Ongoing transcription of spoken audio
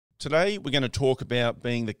Today, we're going to talk about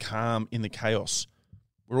being the calm in the chaos.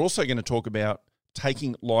 We're also going to talk about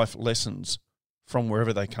taking life lessons from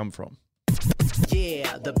wherever they come from.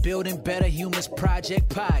 Yeah, the Building Better Humans Project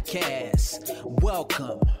podcast.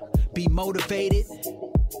 Welcome. Be motivated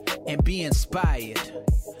and be inspired.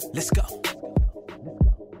 Let's go.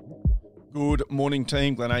 Good morning,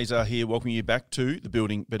 team. Glenn Azar here, welcoming you back to the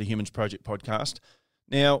Building Better Humans Project podcast.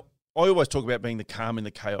 Now, I always talk about being the calm in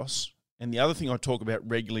the chaos. And the other thing I talk about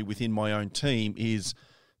regularly within my own team is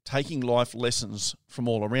taking life lessons from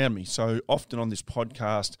all around me. So often on this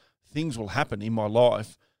podcast, things will happen in my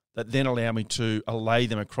life that then allow me to allay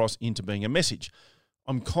them across into being a message.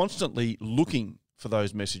 I'm constantly looking for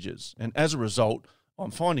those messages, and as a result,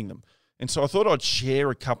 I'm finding them. And so I thought I'd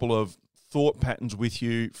share a couple of thought patterns with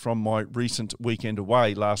you from my recent weekend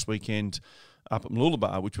away last weekend up at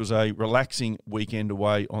Mooloolaba, which was a relaxing weekend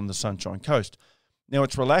away on the Sunshine Coast. Now,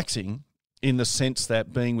 it's relaxing in the sense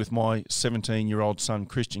that being with my 17-year-old son,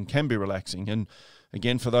 Christian, can be relaxing. And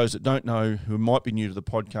again, for those that don't know, who might be new to the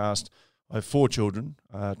podcast, I have 4 children,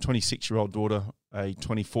 a 26-year-old daughter, a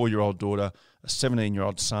 24-year-old daughter, a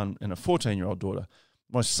 17-year-old son, and a 14-year-old daughter.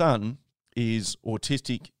 My son is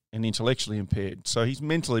autistic and intellectually impaired, so he's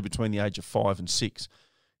mentally between the age of 5 and 6.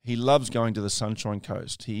 He loves going to the Sunshine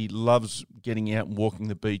Coast. He loves getting out and walking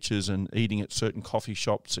the beaches and eating at certain coffee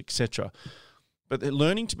shops, etc. But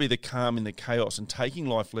learning to be the calm in the chaos and taking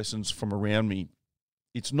life lessons from around me,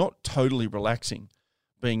 it's not totally relaxing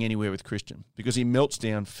being anywhere with Christian, because he melts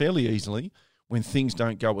down fairly easily when things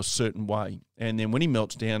don't go a certain way. And then when he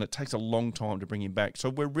melts down, it takes a long time to bring him back. So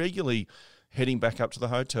we're regularly heading back up to the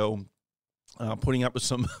hotel, putting up with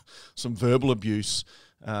some verbal abuse,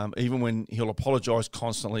 even when he'll apologise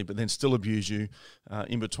constantly, but then still abuse you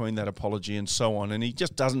in between that apology and so on. And he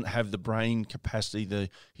just doesn't have the brain capacity.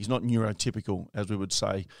 He's not neurotypical, as we would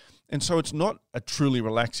say. And so it's not a truly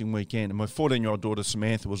relaxing weekend. And my 14-year-old daughter,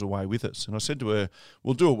 Samantha, was away with us. And I said to her,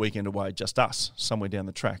 we'll do a weekend away, just us, somewhere down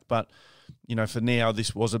the track. But, you know, for now,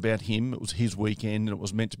 this was about him. It was his weekend, and it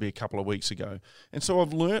was meant to be a couple of weeks ago. And so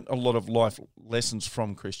I've learnt a lot of life lessons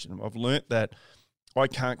from Christian. I've learnt that I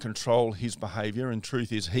can't control his behaviour, and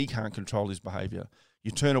truth is he can't control his behaviour. You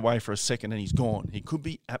turn away for a second and he's gone. He could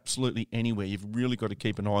be absolutely anywhere. You've really got to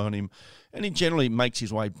keep an eye on him. And he generally makes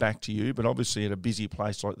his way back to you, but obviously at a busy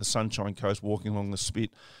place like the Sunshine Coast, walking along the Spit,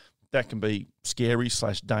 that can be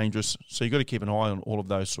scary/dangerous. So you've got to keep an eye on all of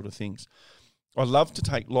those sort of things. I love to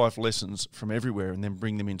take life lessons from everywhere and then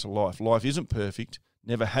bring them into life. Life isn't perfect,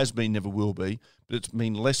 never has been, never will be, but it's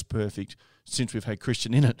been less perfect since we've had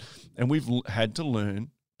Christian in it. And we've had to learn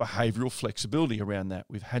behavioural flexibility around that.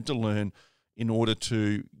 We've had to learn, in order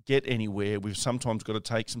to get anywhere, we've sometimes got to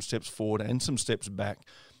take some steps forward and some steps back.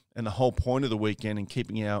 And the whole point of the weekend and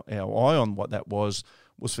keeping our eye on what that was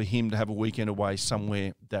for him to have a weekend away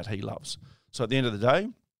somewhere that he loves. So at the end of the day,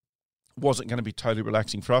 was it going to be totally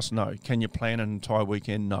relaxing for us? No. Can you plan an entire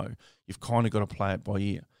weekend? No. You've kind of got to play it by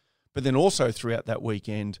ear. But then also throughout that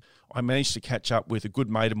weekend, I managed to catch up with a good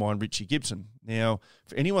mate of mine, Richie Gibson. Now,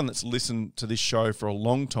 for anyone that's listened to this show for a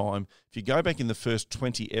long time, if you go back in the first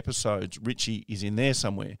 20 episodes, Richie is in there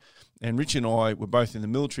somewhere. And Richie and I were both in the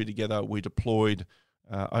military together. We deployed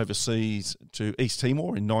overseas to East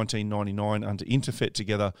Timor in 1999 under Interfet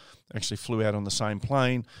together, actually flew out on the same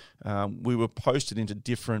plane. We were posted into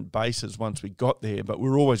different bases once we got there, but we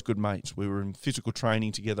were always good mates. We were in physical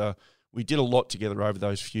training together. We did a lot together over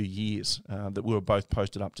those few years that we were both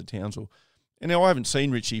posted up to Townsville. And now I haven't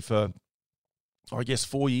seen Richie for, I guess,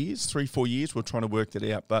 4 years, 3-4 years. We're trying to work that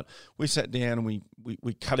out. But we sat down and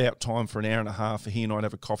we cut out time for an hour and a half for he and I to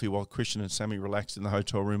have a coffee while Christian and Sammy relaxed in the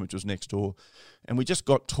hotel room, which was next door. And we just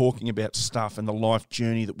got talking about stuff and the life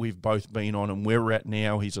journey that we've both been on and where we're at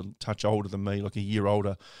now. He's a touch older than me, like a year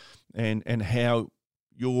older, and how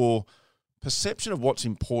your perception of what's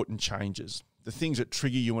important changes. The things that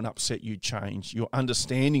trigger you and upset you change. Your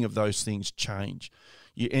understanding of those things change.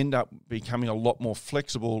 You end up becoming a lot more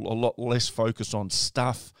flexible, a lot less focused on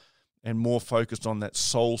stuff and more focused on that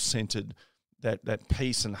soul-centered, that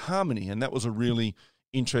peace and harmony. And that was a really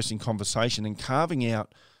interesting conversation. And carving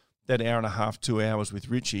out that hour and a half, 2 hours with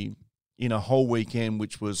Richie in a whole weekend,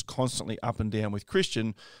 which was constantly up and down with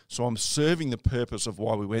Christian. So I'm serving the purpose of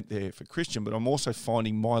why we went there for Christian, but I'm also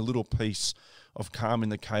finding my little piece of calm in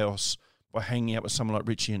the chaos by hanging out with someone like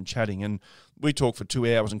Richie and chatting. And we talked for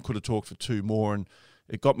 2 hours and could have talked for 2 more. And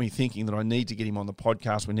it got me thinking that I need to get him on the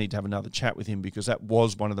podcast. We need to have another chat with him, because that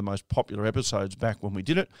was one of the most popular episodes back when we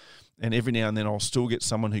did it. And every now and then I'll still get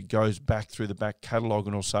someone who goes back through the back catalogue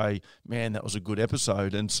and will say, man, that was a good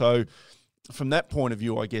episode. And so from that point of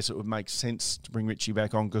view, I guess it would make sense to bring Richie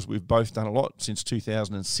back on, because we've both done a lot since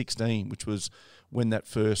 2016, which was when that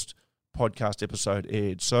first podcast episode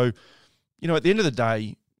aired. So, you know, at the end of the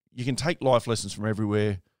day, you can take life lessons from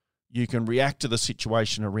everywhere. You can react to the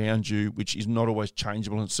situation around you, which is not always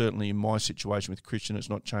changeable, and certainly in my situation with Christian, it's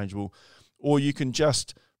not changeable. Or you can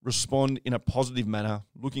just respond in a positive manner,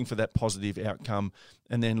 looking for that positive outcome,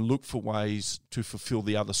 and then look for ways to fulfill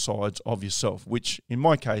the other sides of yourself, which in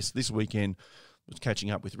my case, this weekend was catching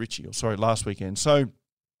up with Richie, last weekend. So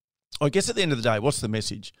I guess at the end of the day, what's the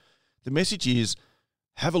message? The message is,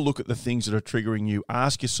 have a look at the things that are triggering you.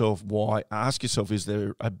 Ask yourself why. Ask yourself, is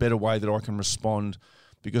there a better way that I can respond?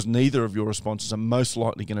 Because neither of your responses are most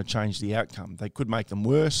likely going to change the outcome. They could make them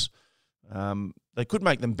worse. They could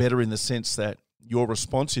make them better in the sense that your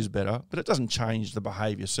response is better, but it doesn't change the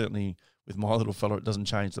behaviour. Certainly with my little fellow, it doesn't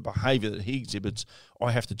change the behaviour that he exhibits.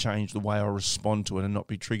 I have to change the way I respond to it and not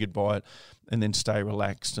be triggered by it, and then stay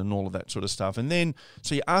relaxed and all of that sort of stuff. And then,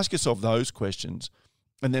 so you ask yourself those questions,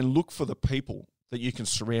 and then look for the people that you can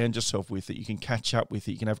surround yourself with, that you can catch up with,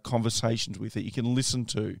 that you can have conversations with, that you can listen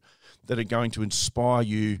to, that are going to inspire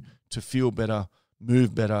you to feel better,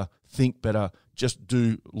 move better, think better, just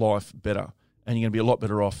do life better. And you're going to be a lot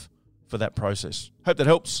better off for that process. Hope that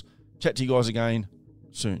helps. Chat to you guys again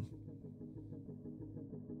soon.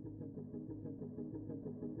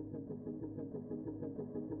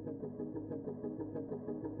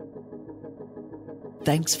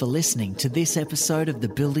 Thanks for listening to this episode of the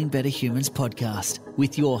Building Better Humans podcast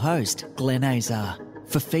with your host, Glenn Azar.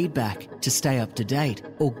 For feedback, to stay up to date,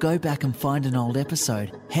 or go back and find an old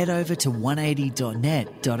episode, head over to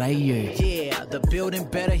 180.net.au. Yeah, the Building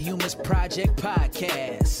Better Humans Project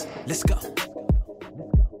podcast. Let's go.